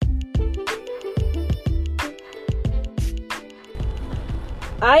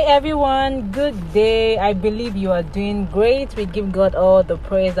Hi everyone, good day. I believe you are doing great. We give God all the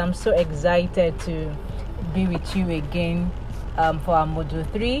praise. I'm so excited to be with you again for our module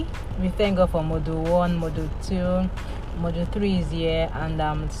 3. We thank God for module 1, module 2. Module 3 is here and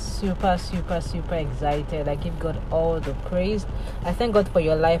I'm super excited. I give God all the praise. I thank God for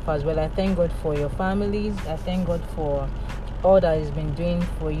your life as well. I thank God for your families. I thank God for all that He's been doing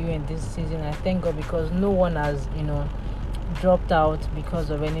for you in this season. I thank God because no one has, dropped out because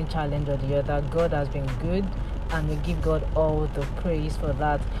of any challenge or the other. God has been good and we give God all the praise for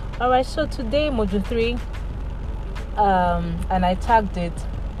that. Alright, so today module 3 and I tagged it,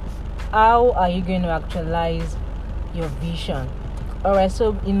 how are you going to actualize your vision? Alright,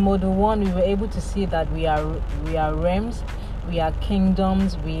 so in module 1 we were able to see that we are realms, we are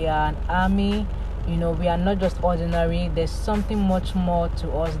kingdoms, we are an army. We are not just ordinary. There's something much more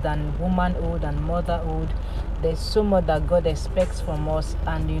to us than womanhood and motherhood. There's so much that God expects from us,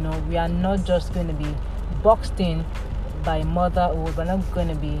 and we are not just going to be boxed in by motherhood. We're not going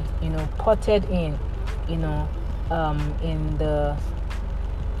to be potted in in the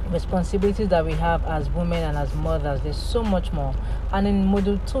responsibilities that we have as women and as mothers. There's so much more. And in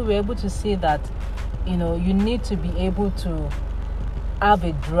module 2 we're able to see that you need to be able to have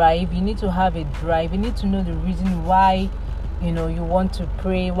a drive. You need to have a drive. You need to know the reason why you want to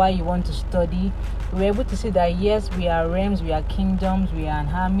pray, why you want to study. We're able to see that yes, we are realms, we are kingdoms, we are an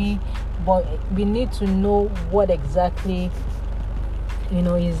army, but we need to know what exactly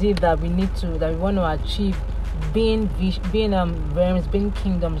is it that we want to achieve being realms, being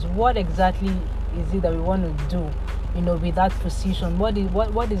kingdoms. What exactly is it that we want to do with that position? What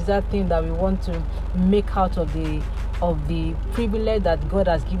is that thing that we want to make out of the privilege that God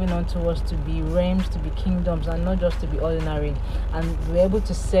has given unto us to be realms, to be kingdoms, and not just to be ordinary? And we're able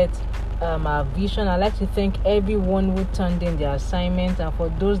to set our vision. I'd like to thank everyone who turned in their assignments, and for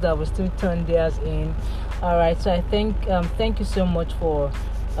those that will still turn theirs in. All right, so I thank you so much for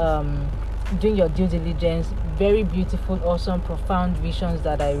doing your due diligence. Very beautiful, awesome, profound visions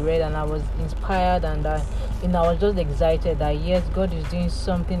that I read, and I was inspired, and I was just excited that yes, God is doing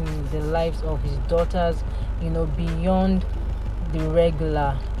something in the lives of His daughters, beyond the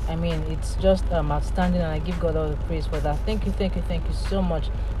regular. I mean, it's just outstanding, and I give God all the praise for that. Thank you so much.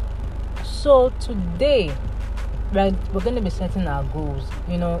 So today, we're going to be setting our goals.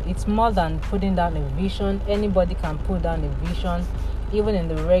 It's more than putting down a vision. Anybody can put down a vision. Even in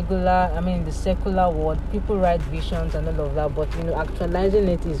the in the secular world, people write visions and all of that, but actualizing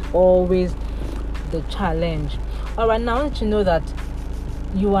it is always the challenge. Alright, now I want you to know that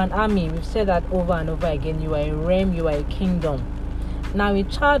you are an army. We've said that over and over again. You are a realm, you are a kingdom. Now a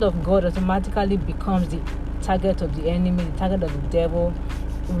child of God automatically becomes the target of the enemy, the target of the devil,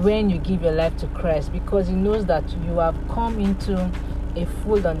 when you give your life to Christ, because he knows that you have come into a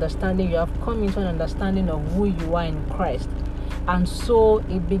full understanding. You have come into an understanding of who you are in Christ. And so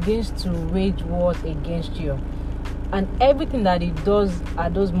it begins to wage wars against you. And everything that it does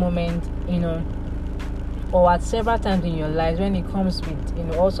at those moments, or at several times in your lives, when it comes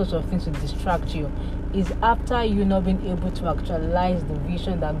with all sorts of things to distract you, is after you not being able to actualize the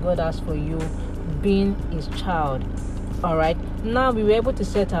vision that God has for you, being His child. Alright, now we were able to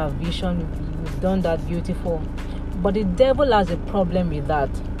set our vision. We've done that, beautiful. But the devil has a problem with that.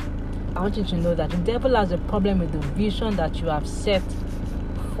 I want you to know that the devil has a problem with the vision that you have set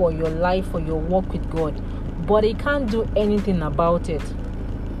for your life, for your walk with God, but he can't do anything about it.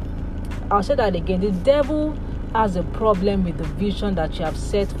 I'll say that again. The devil has a problem with the vision that you have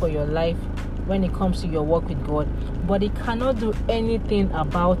set for your life when it comes to your walk with God, but he cannot do anything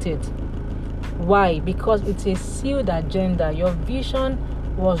about it. Why? Because it's a sealed agenda. Your vision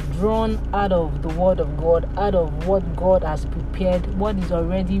was drawn out of the Word of God, out of what God has prepared, what is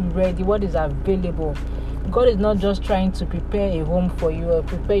already ready, what is available. God is not just trying to prepare a home for you or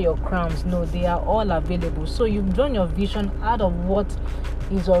prepare your crowns. No, they are all available. So you've drawn your vision out of what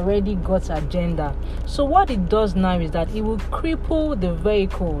is already God's agenda. So what it does now is that it will cripple the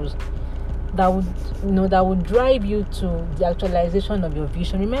vehicles that would drive you to the actualization of your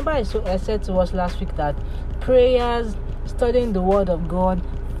vision. Remember, I said to us last week that prayers, studying the Word of God,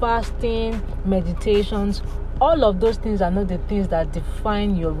 fasting, meditations, all of those things are not the things that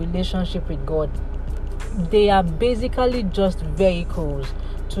define your relationship with God. They are basically just vehicles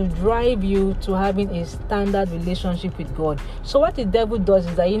to drive you to having a standard relationship with God. So what the devil does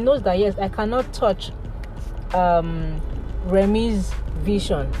is that he knows that yes, I cannot touch Remi's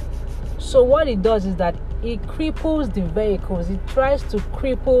vision. So what it does is that it cripples the vehicles. It tries to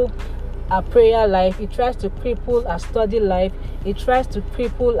cripple our prayer life. It tries to cripple our study life. It tries to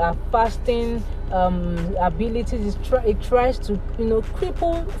cripple our fasting, abilities. It tries to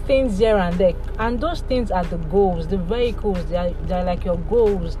cripple things here and there, and those things are the goals, the vehicles. They're like your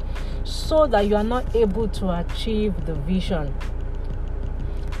goals, so that you are not able to achieve the vision.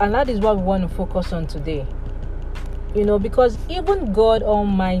 And that is what we want to focus on today. Because even God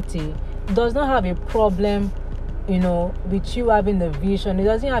Almighty does not have a problem with you having the vision. He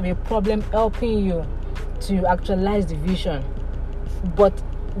doesn't have a problem helping you to actualize the vision. But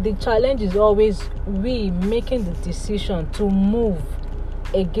the challenge is always we making the decision to move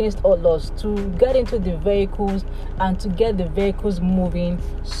against all odds, to get into the vehicles and to get the vehicles moving,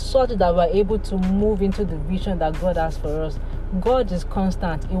 such that we're able to move into the vision that God has for us. God is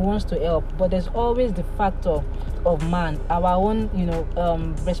constant. He wants to help, but there's always the factor of man, our own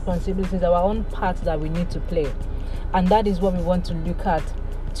responsibilities, our own part that we need to play. And that is what we want to look at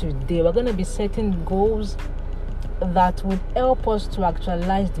today. We're going to be setting goals that would help us to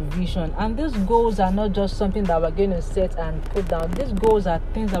actualize the vision. And these goals are not just something that we're going to set and put down. These goals are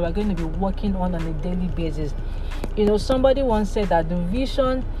things that we're going to be working on a daily basis. Somebody once said that the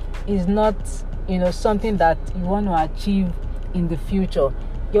vision is not something that you want to achieve in the future.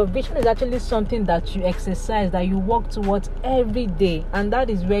 Your vision is actually something that you exercise, that you work towards every day, and that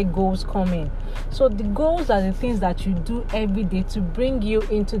is where goals come in. So the goals are the things that you do every day to bring you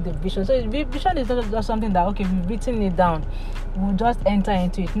into the vision. So the vision is not just something that, okay, we've written it down, we'll just enter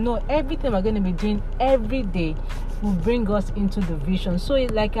into it. No, everything we're going to be doing every day will bring us into the vision. So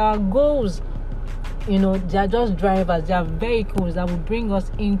it's like our goals, they are just drivers, they are vehicles that will bring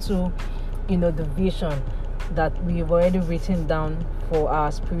us into the vision that we've already written down for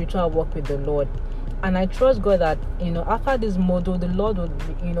our spiritual walk with the Lord. And I trust God that after this model, the Lord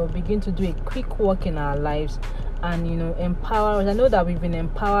will begin to do a quick work in our lives and empower us. I know that we've been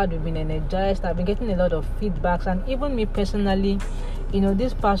empowered, we've been energized. I've been getting a lot of feedbacks, and even me personally,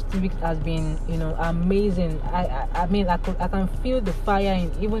 this past 2 weeks has been amazing. I mean I can feel the fire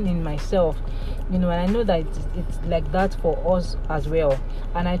even in myself, and I know that it's like that for us as well.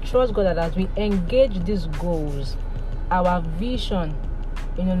 And I trust God that as we engage these goals, our vision,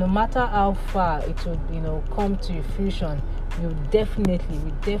 no matter how far it would come to fruition, we definitely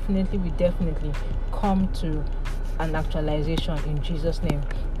come to an actualization in Jesus' name.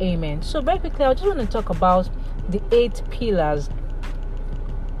 Amen. So very quickly, I just want to talk about the 8 pillars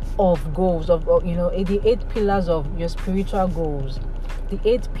of goals, the 8 pillars of your spiritual goals. The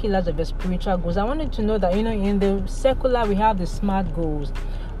 8 pillars of your spiritual goals. I wanted to know that in the secular we have the SMART goals,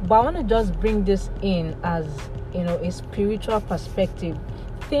 but I want to just bring this in as a spiritual perspective,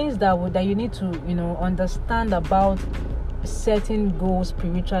 things that you need to understand about setting goals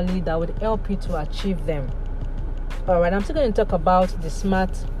spiritually that would help you to achieve them. All right, I'm still going to talk about the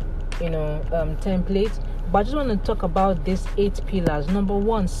SMART template, but I just want to talk about these 8 pillars. Number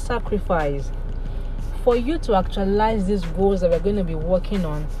 1, sacrifice. For you to actualize these goals that we're going to be working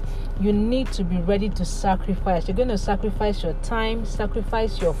on, you need to be ready to sacrifice. You're going to sacrifice your time,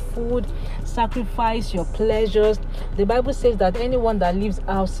 sacrifice your food, sacrifice your pleasures. The Bible says that anyone that leaves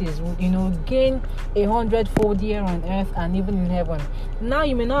houses would, gain 100-fold here on earth and even in heaven. Now,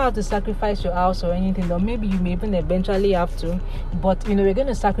 you may not have to sacrifice your house or anything, or maybe you may even eventually have to, but you're going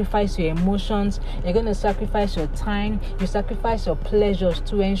to sacrifice your emotions, you're going to sacrifice your time, you sacrifice your pleasures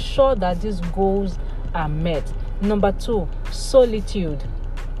to ensure that these goals are met. Number 2, solitude.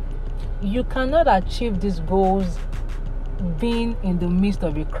 You cannot achieve these goals being in the midst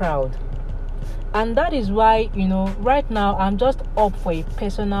of a crowd. And that is why, right now I'm just up for a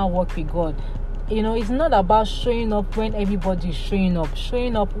personal walk with God. It's not about showing up when everybody's showing up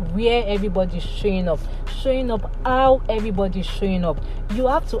where everybody's showing up how everybody's showing up. You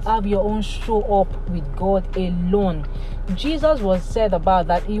have to have your own show up with God alone. Jesus was said about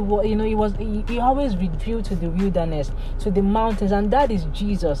that he always withdrew to the wilderness, to the mountains, and that is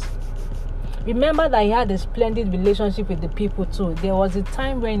Jesus. Remember that he had a splendid relationship with the people too. There was a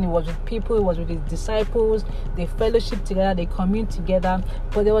time when he was with people, he was with his disciples, they fellowship together, they commune together,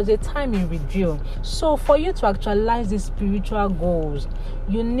 but there was a time he withdrew. So for you to actualize these spiritual goals,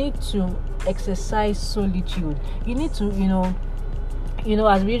 you need to exercise solitude. You need to,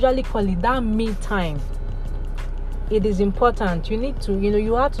 as we usually call it, that me time. It is important. You need to,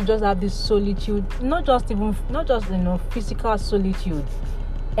 you have to just have this solitude, not just physical solitude.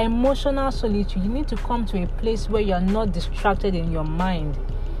 Emotional solitude. You need to come to a place where you are not distracted in your mind.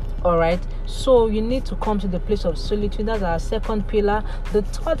 All right, so you need to come to the place of solitude. That's our second pillar. The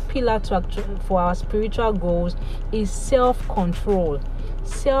third pillar for our spiritual goals is self-control.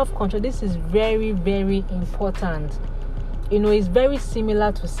 This is very, very important. is very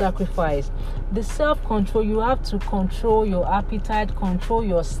similar to sacrifice. The self-control, you have to control your appetite, control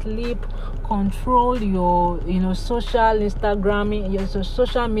your sleep, control your social Instagramming, your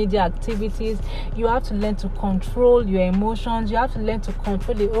social media activities. You have to learn to control your emotions. You have to learn to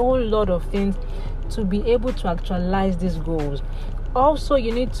control a whole lot of things to be able to actualize these goals. Also,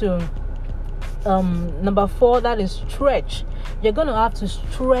 you need to number 4, that is stretch. You're going to have to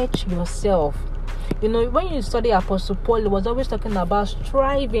stretch yourself. When you study Apostle Paul, he was always talking about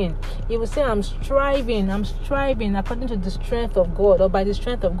striving. He would say, I'm striving according to the strength of God, or by the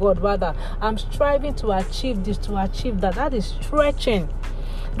strength of God, rather. I'm striving to achieve this, to achieve that. That is stretching.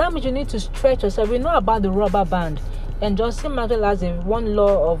 That means you need to stretch yourself. We know about the rubber band. And Justin Maxwell has one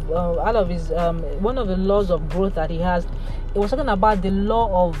of the laws of growth that he has. It was talking about the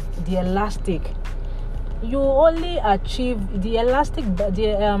law of the elastic. You only achieve the elastic.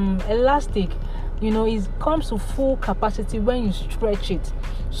 It comes to full capacity when you stretch it.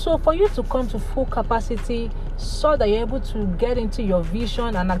 So for you to come to full capacity so that you're able to get into your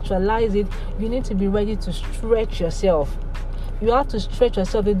vision and actualize it, you need to be ready to stretch yourself. You have to stretch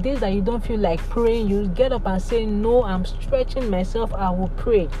yourself. The days that you don't feel like praying, you get up and say, no, I'm stretching myself, I will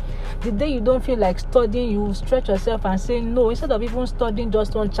pray. The day you don't feel like studying, you stretch yourself and say, no, instead of even studying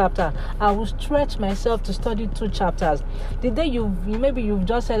just 1 chapter, I will stretch myself to study 2 chapters. The day you've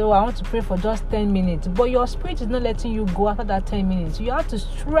just said, oh, I want to pray for just 10 minutes, but your spirit is not letting you go after that 10 minutes. You have to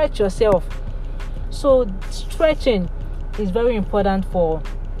stretch yourself. So stretching is very important for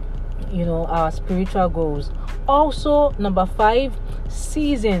our spiritual goals. Also, number 5,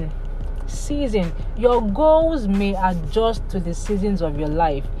 season. Your goals may adjust to the seasons of your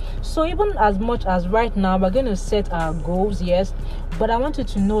life. So even as much as right now we're going to set our goals, yes, but I want you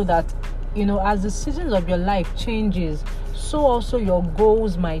to know that as the seasons of your life changes, so also your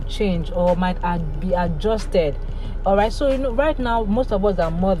goals might change or might be adjusted. All right, so right now most of us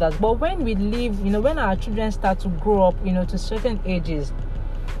are mothers, but when we live, when our children start to grow up, to certain ages,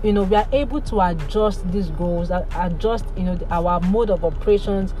 we are able to adjust these goals, adjust our mode of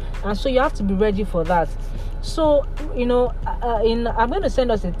operations, and so you have to be ready for that. So I'm going to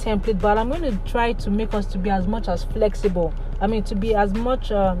send us a template, but I'm going to try to make us to be as much as flexible. To be as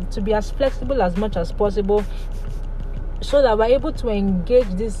flexible as much as possible, so that we're able to engage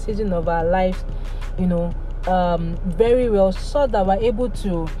this season of our lives very well, so that we're able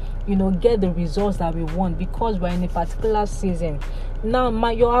to get the results that we want, because we're in a particular season. Now,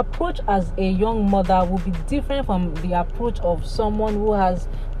 your approach as a young mother will be different from the approach of someone who has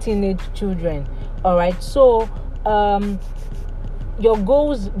teenage children. All right, so your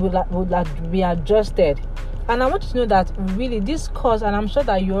goals will be adjusted. And I want you to know that really this course, and I'm sure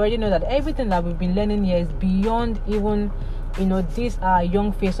that you already know that everything that we've been learning here is beyond even this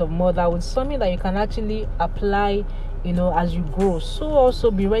young phase of motherhood. It's something that you can actually apply as you grow. So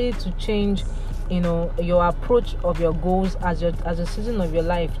also be ready to change your approach of your goals as the season of your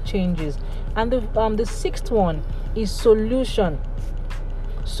life changes. And the 6th one is solution.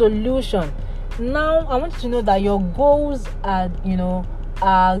 Now I want you to know that your goals are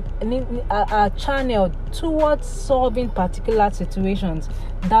channeled towards solving particular situations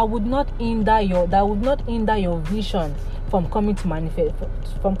that would not hinder your vision from coming to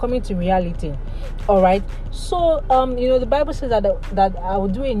reality. All right, so the Bible says that I will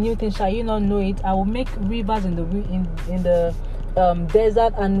do a new thing, shall you not know it? I will make rivers in the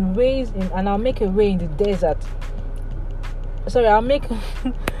desert and I'll make a way in the desert. Sorry, I'll make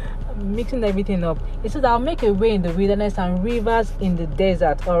mixing everything up. It says I'll make a way in the wilderness and rivers in the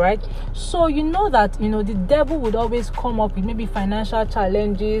desert. All right, so that the devil would always come up with maybe financial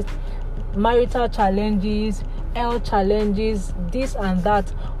challenges, marital challenges, health challenges, this and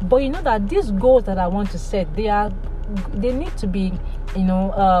that. But that these goals that I want to set, they need to be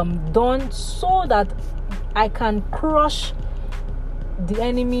done so that I can crush the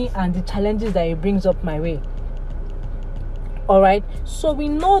enemy and the challenges that he brings up my way. All right, so we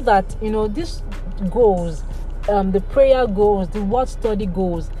know that these goals, the prayer goals, the word study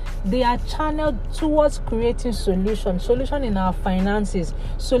goals, they are channeled towards creating solution in our finances,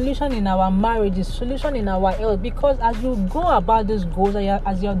 solution in our marriages, solution in our health. Because as you go about these goals,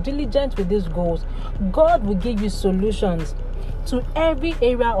 as you're diligent with these goals, God will give you solutions to every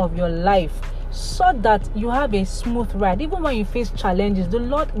area of your life, so that you have a smooth ride. Even when you face challenges, the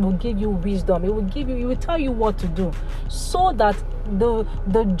Lord will give you wisdom. He will tell you what to do, so that the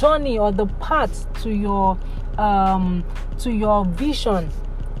journey or the path to your vision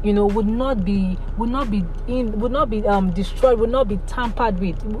would not be destroyed, would not be tampered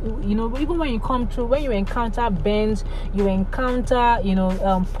with. Even when you encounter bends, you encounter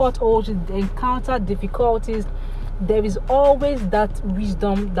potholes, you encounter difficulties, there is always that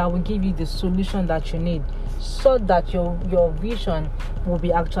wisdom that will give you the solution that you need, so that your vision will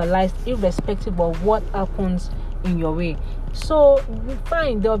be actualized irrespective of what happens in your way. So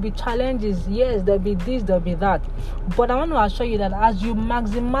fine, there'll be challenges, yes, there'll be this, there'll be that, but I want to assure you that as you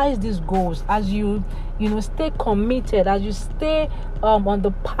maximize these goals, as you stay committed, as you stay on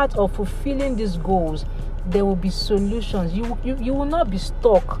the path of fulfilling these goals, there will be solutions. You will not be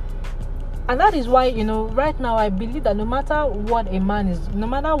stuck. And that is why, right now I believe that no matter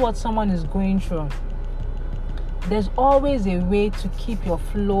what someone is going through, there's always a way to keep your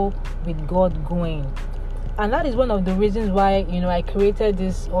flow with God going. And that is one of the reasons why, I created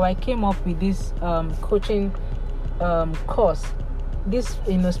this, or I came up with this coaching course, this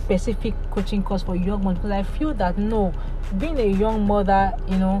specific coaching course for young mothers, because I feel that being a young mother,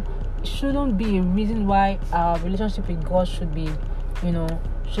 shouldn't be a reason why our relationship with God should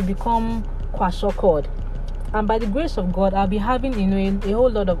become kwashiorkor. And by the grace of God, I'll be having a whole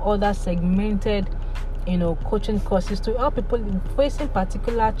lot of other segmented coaching courses to help people facing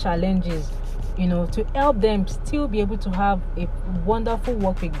particular challenges, to help them still be able to have a wonderful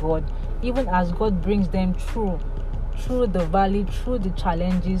walk with God, even as God brings them through the valley, through the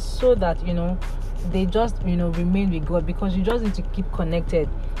challenges, so that they just remain with God, because you just need to keep connected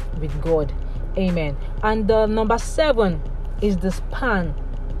with God. Amen. And number 7 is the span.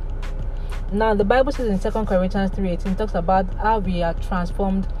 Now the Bible says in 2 Corinthians 3:18, talks about how we are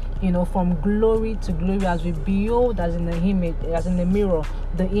transformed from glory to glory as we behold as in the mirror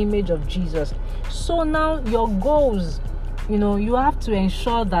the image of Jesus. So now your goals, you have to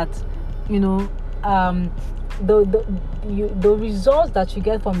ensure that the results that you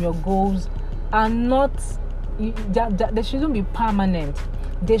get from your goals are not, they shouldn't be permanent.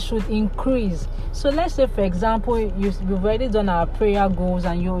 They should increase. So let's say, for example, we've already done our prayer goals,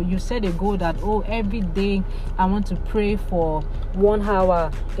 and you set a goal that every day I want to pray for 1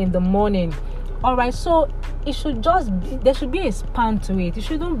 hour in the morning. All right, so it should there should be a span to it. It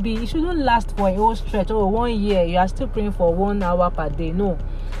shouldn't last for a whole stretch. 1 year you are still praying for 1 hour per day. No,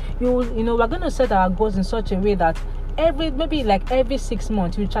 we're going to set our goals in such a way that every 6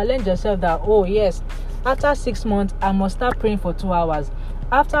 months you challenge yourself that yes, after 6 months I must start praying for 2 hours.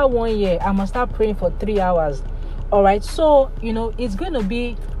 After 1 year, I must start praying for 3 hours. All right. So, you have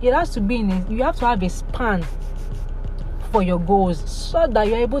to have a span for your goals, so that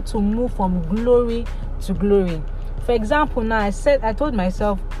you're able to move from glory to glory. For example, now I told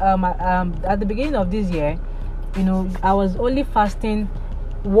myself, at the beginning of this year, I was only fasting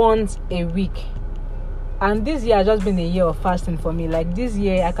once a week. And this year has just been a year of fasting for me. Like this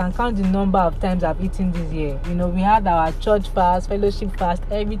year, I can count the number of times I've eaten this year. We had our church fast, fellowship fast,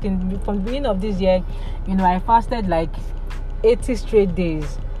 everything. From the beginning of this year, I fasted like 80 straight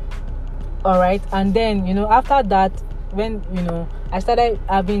days. All right. And then, after that, when, I started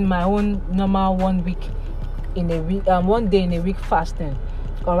having my own normal 1 week in a week, 1 day in a week fasting.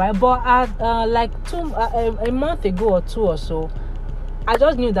 All right. But a month ago or 2 or so, I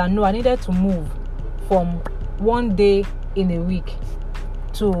just knew that I needed to move from 1 day in a week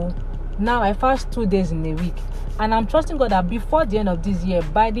to now I fast 2 days in a week. And I'm trusting God that before the end of this year,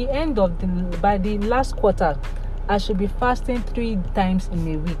 by the last quarter, I should be fasting 3 times in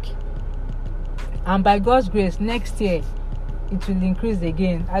a week. And by God's grace, next year it will increase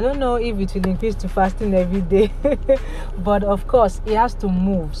again. I don't know if it will increase to fasting every day, but of course it has to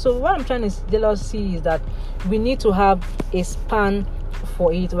move. So what I'm trying to let us see is that we need to have a span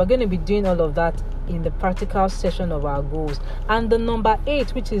for it. We're going to be doing all of that in the practical session of our goals. And the number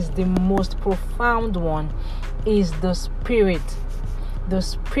 8, which is the most profound one, is the spirit.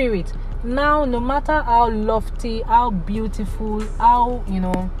 Now, no matter how lofty, how beautiful, how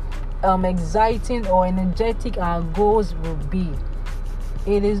exciting or energetic our goals will be,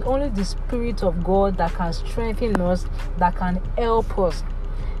 it is only the Spirit of God that can strengthen us, that can help us.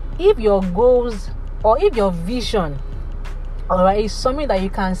 If your goals or if your vision, alright, is something that you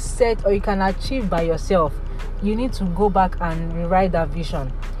can set or you can achieve by yourself, you need to go back and rewrite that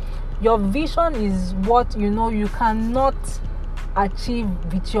vision. Your vision is what you cannot achieve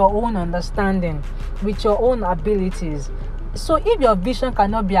with your own understanding, with your own abilities. So if your vision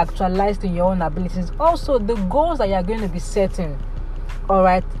cannot be actualized in your own abilities, also the goals that you are going to be setting,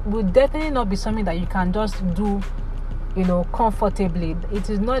 alright, will definitely not be something that you can just do comfortably. It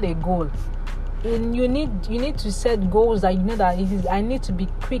is not a goal. You need to set goals that that I need to be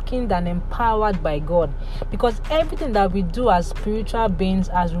quickened and empowered by God, because everything that we do as spiritual beings,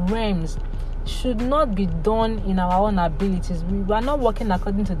 as realms, should not be done in our own abilities. We are not working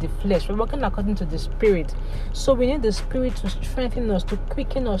according to the flesh, we're working according to the spirit. So we need the spirit to strengthen us, to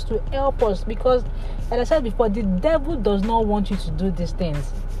quicken us, to help us, because as I said before, the devil does not want you to do these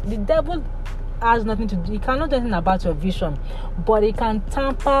things. The devil has nothing to do, he cannot do anything about your vision, but he can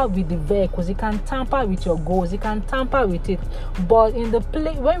tamper with the vehicles, he can tamper with your goals, he can tamper with it. But in the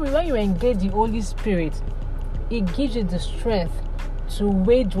place when you engage the Holy Spirit, it gives you the strength to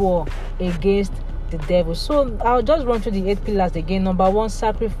wage war against the devil. So I'll just run through the 8 pillars again. Number 1,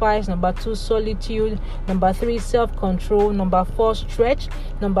 sacrifice. Number 2, solitude. Number 3, self-control. Number 4, stretch.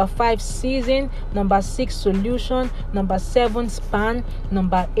 Number 5, season. Number 6, solution. Number 7, span.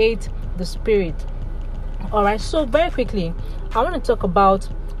 Number 8, the spirit. All right, so very quickly I want to talk about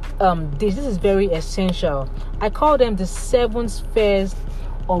this is very essential. I call them the 7 spheres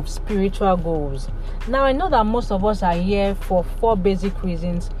of spiritual goals. Now I know that most of us are here for 4 basic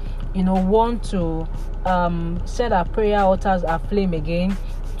reasons. 1, to set our prayer altars aflame again.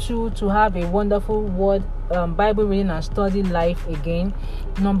 2, to have a wonderful word, Bible reading and study life again.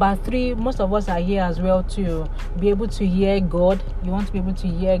 Number 3, most of us are here as well to be able to hear God. You want to be able to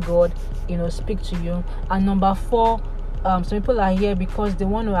hear God, speak to you. And number 4, some people are here because they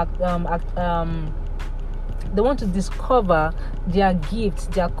want to they want to discover their gifts,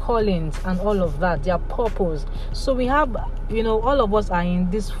 their callings, and all of that, their purpose. So we have, all of us are in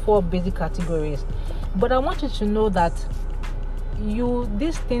these 4 basic categories. But I want you to know that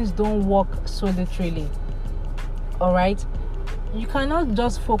these things don't work solitarily. All right, you cannot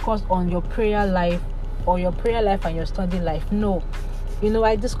just focus on your prayer life or your prayer life and your study life. No,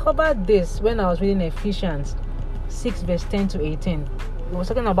 I discovered this when I was reading Ephesians 6 verse 10 to 18. It was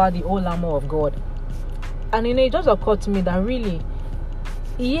talking about the whole armor of God. And it just occurred to me that really,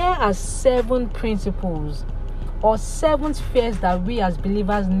 here are 7 principles or 7 spheres that we as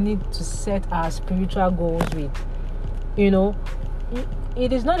believers need to set our spiritual goals with.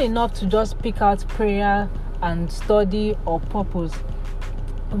 It is not enough to just pick out prayer and study or purpose.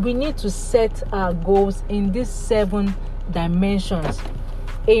 We need to set our goals in these 7 dimensions.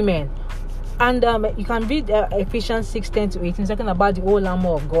 Amen. And you can read Ephesians 6:10 to 18, talking about the whole armor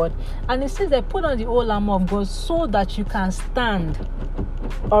of God. And it says that put on the whole armor of God so that you can stand.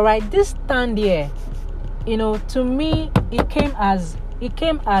 All right, this stand here, to me, it came as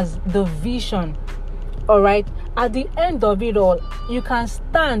the vision. All right, at the end of it all, you can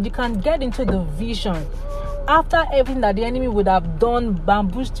stand, you can get into the vision. After everything that the enemy would have done,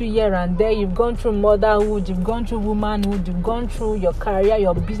 bamboozled you here and there, you've gone through motherhood, you've gone through womanhood, you've gone through your career,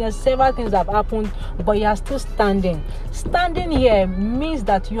 your business, several things have happened, but you are still standing. Standing here means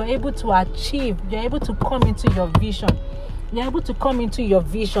that you're able to achieve, you're able to come into your vision. You're able to come into your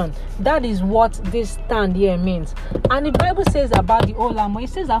vision. That is what this stand here means. And the Bible says about the whole armor, it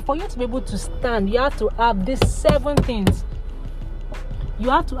says that for you to be able to stand, you have to have these 7 things.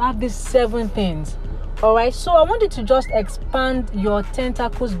 You have to have these 7 things. All right, so I want you to just expand your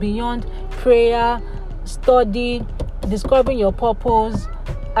tentacles beyond prayer, study, discovering your purpose,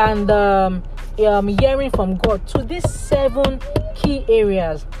 and hearing from God to these 7 key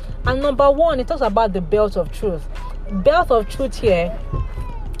areas. And number 1, it talks about the belt of truth. Belt of truth here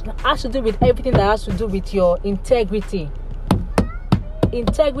has to do with everything that has to do with your integrity.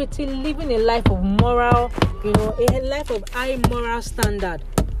 Integrity, living a life of moral, a life of high moral standard.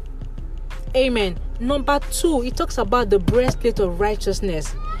 Amen. Number 2, it talks about the breastplate of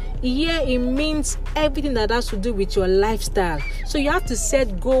righteousness. Here it means everything that has to do with your lifestyle. So you have to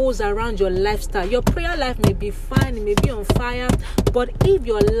set goals around your lifestyle. Your prayer life may be fine, it may be on fire, but if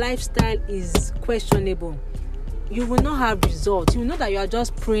your lifestyle is questionable, you will not have results. You know that you are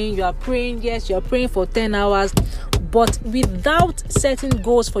just praying, yes, you are praying for 10 hours, but without setting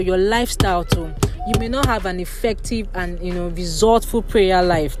goals for your lifestyle too, you may not have an effective and resultful prayer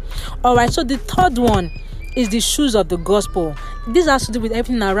life. All right, so the third one is the shoes of the gospel. This has to do with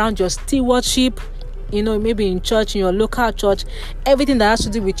everything around your stewardship, maybe in church, in your local church, everything that has to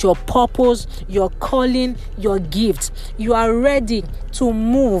do with your purpose, your calling, your gift. You are ready to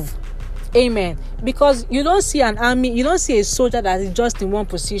move. Amen. Because you don't see an army, you don't see a soldier that is just in one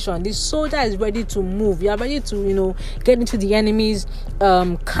position. The soldier is ready to move. You are ready to, get into the enemy's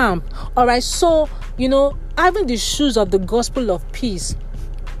camp. All right. So, having the shoes of the gospel of peace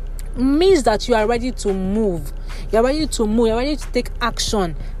means that you are ready to move. You are ready to move. You are ready to take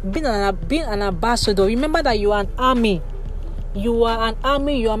action. Being an ambassador. Remember that you are an army. You are an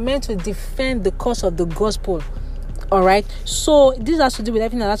army. You are meant to defend the cause of the gospel. All right, so this has to do with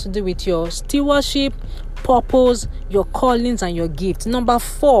everything that has to do with your stewardship, purpose, your callings, and your gifts. Number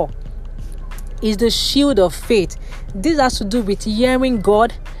 4 is the shield of faith. This has to do with hearing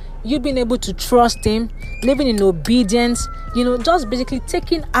God, you being able to trust him, living in obedience, just basically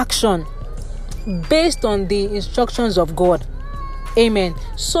taking action based on the instructions of God. Amen.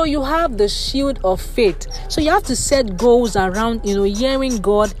 So you have the shield of faith. So you have to set goals around, hearing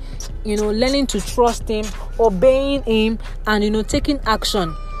God, learning to trust him, obeying him, and, taking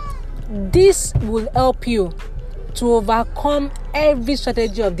action. This will help you to overcome every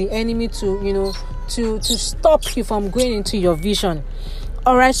strategy of the enemy to stop you from going into your vision.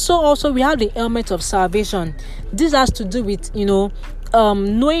 All right. So also we have the helmet of salvation. This has to do with,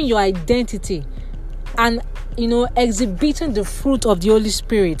 knowing your identity and, exhibiting the fruit of the Holy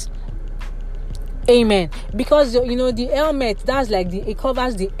Spirit. Amen. Because, the helmet, that's like it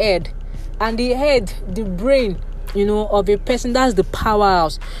covers the head, and the head, the brain, of a person, that's the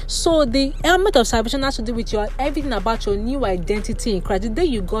powerhouse. So the helmet of salvation has to do with everything about your new identity in Christ. The day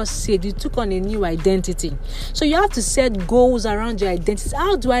you got saved, you took on a new identity. So you have to set goals around your identity.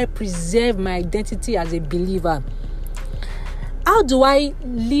 How do I preserve my identity as a believer? How do I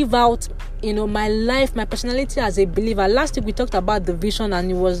live out, my life, my personality as a believer? Last week we talked about the vision,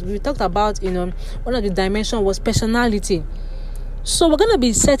 and we talked about, one of the dimensions was personality. So we're going to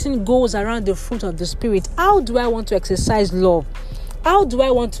be setting goals around the fruit of the Spirit. How do I want to exercise love? How do I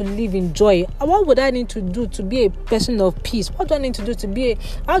want to live in joy? What would I need to do to be a person of peace? What do I need to do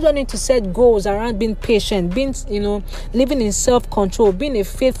how do I need to set goals around being patient, being, living in self-control, being a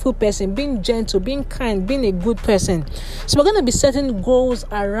faithful person, being gentle, being kind, being a good person? So we're going to be setting goals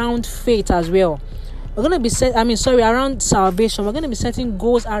around faith as well. We're going to be around salvation. We're going to be setting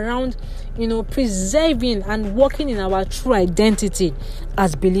goals around, preserving and working in our true identity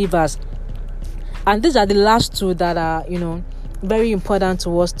as believers. And these are the last two that are, very important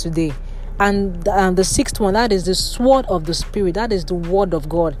to us today. And the sixth one, that is the sword of the Spirit. That is the word of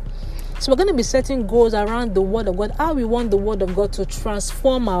God. So we're going to be setting goals around the word of God, how we want the word of God to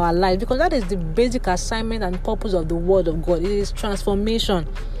transform our life, because that is the basic assignment and purpose of the word of God. It is transformation.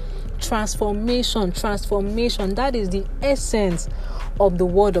 That is the essence of the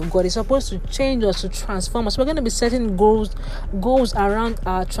word of God. It's supposed to change us, to transform us. We're going to be setting goals around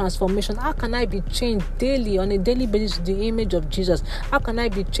our transformation. How can I be changed daily, on a daily basis, to the image of Jesus? How can I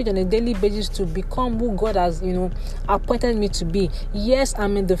be changed on a daily basis to become who God has, appointed me to be? Yes,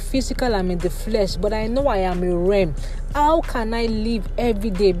 I'm in the physical, I'm in the flesh, but I know I am a realm. How can I live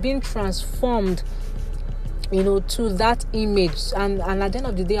every day being transformed, to that image, and at the end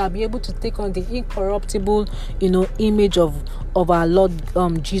of the day, I'll be able to take on the incorruptible, image of our Lord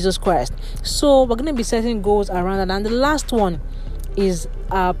Jesus Christ. So we're going to be setting goals around that. And the last one is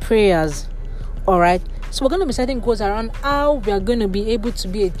our prayers. All right. So we're going to be setting goals around how we are going to be able to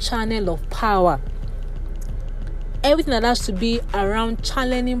be a channel of power. Everything that has to be around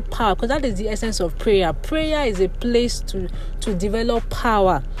channeling power, because that is the essence of prayer. Prayer is a place to develop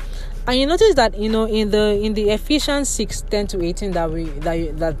power. And you notice that in the Ephesians 6:10-18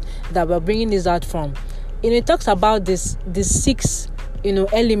 that we're bringing this out from, it talks about the six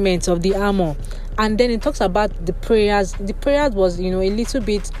elements of the armor, and then it talks about the prayers. The prayers was a little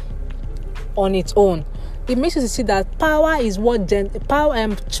bit on its own. It makes you see that prayers is what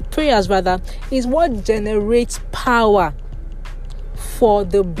generates power for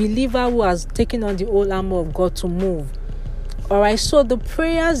the believer who has taken on the whole armor of God to move. All right, so the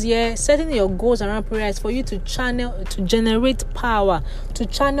prayers here, setting your goals around prayer is for you to generate power, to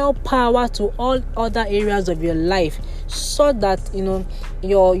channel power to all other areas of your life, so that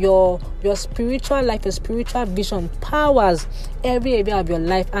your spiritual life, your spiritual vision powers every area of your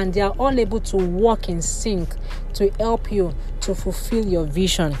life, and they are all able to work in sync to help you to fulfill your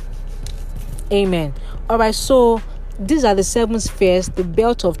vision. Amen. All right, so these are the 7 spheres: the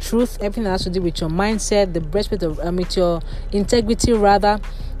belt of truth, everything that has to do with your mindset; the breastplate of with your integrity, the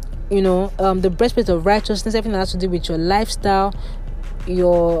breastplate of righteousness, everything that has to do with your lifestyle;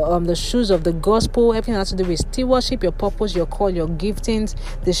 your the shoes of the gospel, everything that has to do with stewardship, your purpose, your call, your giftings;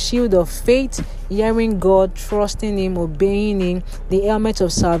 the shield of faith, hearing God, trusting Him, obeying Him; the helmet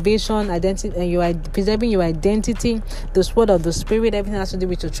of salvation, identity, and preserving your identity; the sword of the Spirit, everything that has to do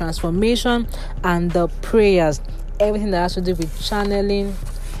with your transformation; and the prayers, everything that has to do with channeling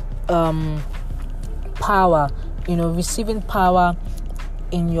power, receiving power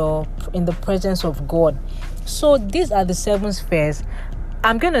in the presence of God. So these are the 7 spheres.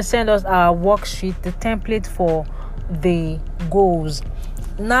 I'm going to send us our worksheet, the template for the goals.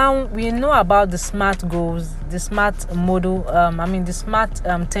 Now we know about the SMART goals, the SMART model, the SMART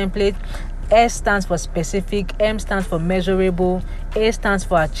template. S stands for specific, M stands for measurable, A stands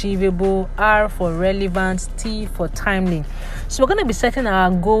for achievable, R for relevant, T for timely. So we're going to be setting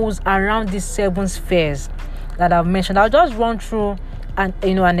our goals around these 7 spheres that I've mentioned. I'll just run through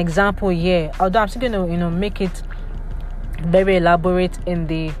an example here, although I'm still going to make it very elaborate in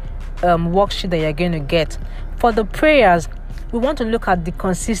the worksheet that you're going to get. For the prayers, we want to look at the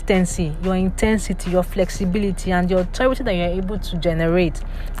consistency, your intensity, your flexibility, and the authority that you are able to generate,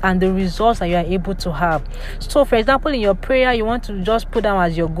 and the results that you are able to have. So, for example, in your prayer, you want to just put down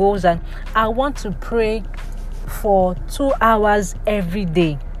as your goals, and I want to pray for 2 hours every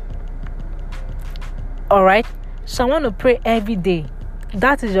day. All right. So I want to pray every day.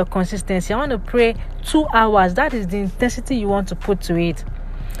 That is your consistency. I want to pray 2 hours. That is the intensity you want to put to it.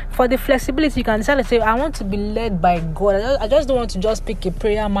 For the flexibility, you can decide to say, I want to be led by God. I just don't want to just pick a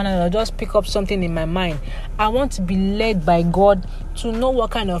prayer manner or just pick up something in my mind. I want to be led by God to know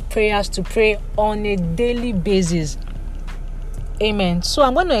what kind of prayers to pray on a daily basis. Amen. So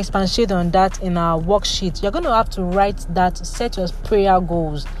I'm going to expatiate on that in our worksheet. You're going to have to write that, set your prayer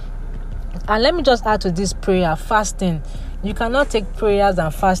goals. And let me just add to this prayer, fasting. You cannot take prayers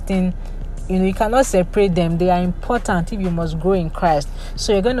and fasting, you cannot separate them. They are important if you must grow in Christ.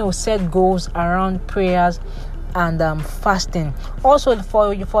 So you're going to set goals around prayers and fasting. Also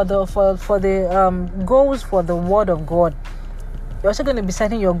for the goals for the Word of God, you're also going to be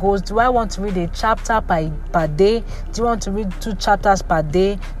setting your goals. Do I want to read a chapter per day? Do you want to read 2 chapters per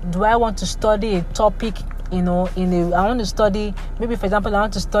day? Do I want to study a topic? I want to study, maybe for example, I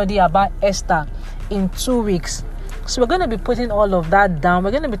want to study about Esther in 2 weeks. So we're going to be putting all of that down.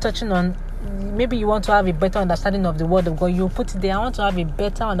 We're going to be touching on, maybe you want to have a better understanding of the Word of God. You put it there. I want to have a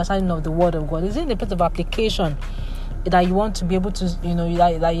better understanding of the Word of God. Is it in the place of application that you want to be able to,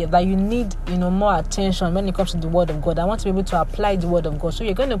 that you need, more attention when it comes to the Word of God? I want to be able to apply the Word of God. So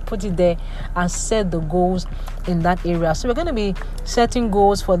you're going to put it there and set the goals in that area. So we're going to be setting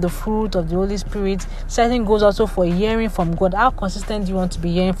goals for the fruit of the Holy Spirit, setting goals also for hearing from God. How consistent do you want to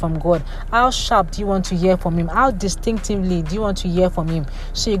be hearing from God? How sharp do you want to hear from Him? How distinctively do you want to hear from Him?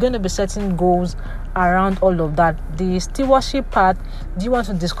 So you're going to be setting goals around all of that. The stewardship part, do you want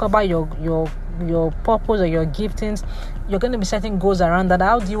to discover your purpose or your giftings? You're going to be setting goals around that.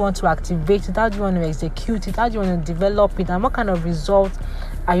 How do you want to activate it? How do you want to execute it? How do you want to develop it? And what kind of results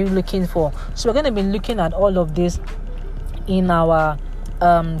are you looking for? So we're going to be looking at all of this in our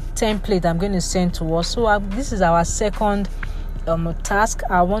template I'm going to send to us. So this is our second task.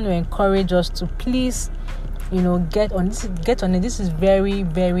 I want to encourage us to please get on it. This is very,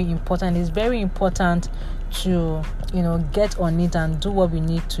 very important. It's very important to get on it and do what we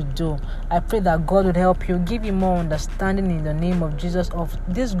need to do. I pray that God would help you, give you more understanding in the name of Jesus of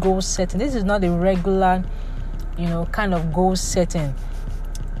this goal setting. This is not a regular kind of goal setting.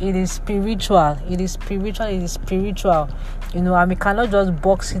 It is spiritual. And we cannot just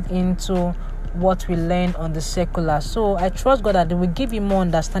box it into what we learn on the secular. So I trust God that He will give you more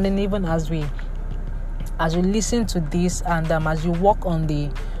understanding even as you listen to this, and as you work on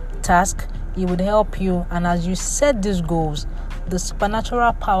the task, He would help you. And as you set these goals, the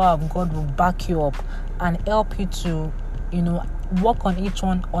supernatural power of God will back you up and help you to work on each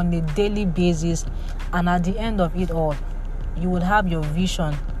one on a daily basis. And at the end of it all, you will have your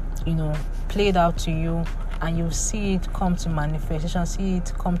vision played out to you, and you'll see it come to manifestation, see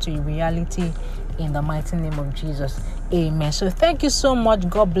it come to reality in the mighty name of Jesus. Amen. So thank you so much.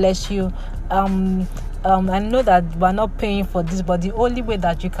 God bless you. I know that we're not paying for this, but the only way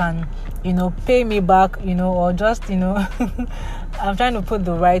that you can pay me back, or just I'm trying to put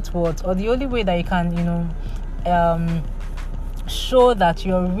the right words, or the only way that you can show that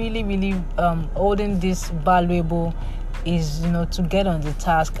you're really, really holding this valuable is to get on the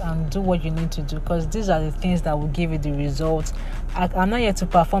task and do what you need to do, because these are the things that will give you the results. I'm not here to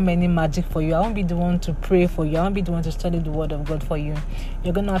perform any magic for you. I won't be the one to pray for you. I won't be the one to study the Word of God for you.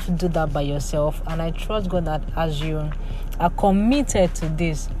 You're going to have to do that by yourself. And I trust God that as you are committed to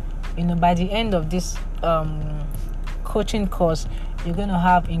this, by the end of this coaching course, you're going to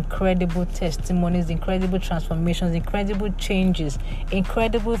have incredible testimonies, incredible transformations, incredible changes,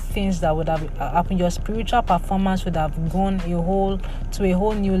 incredible things that would have happened. Your spiritual performance would have gone to a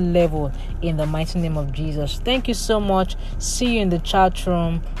whole new level in the mighty name of Jesus. Thank you so much. See you in the chat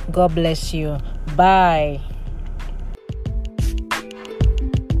room. God bless you. Bye.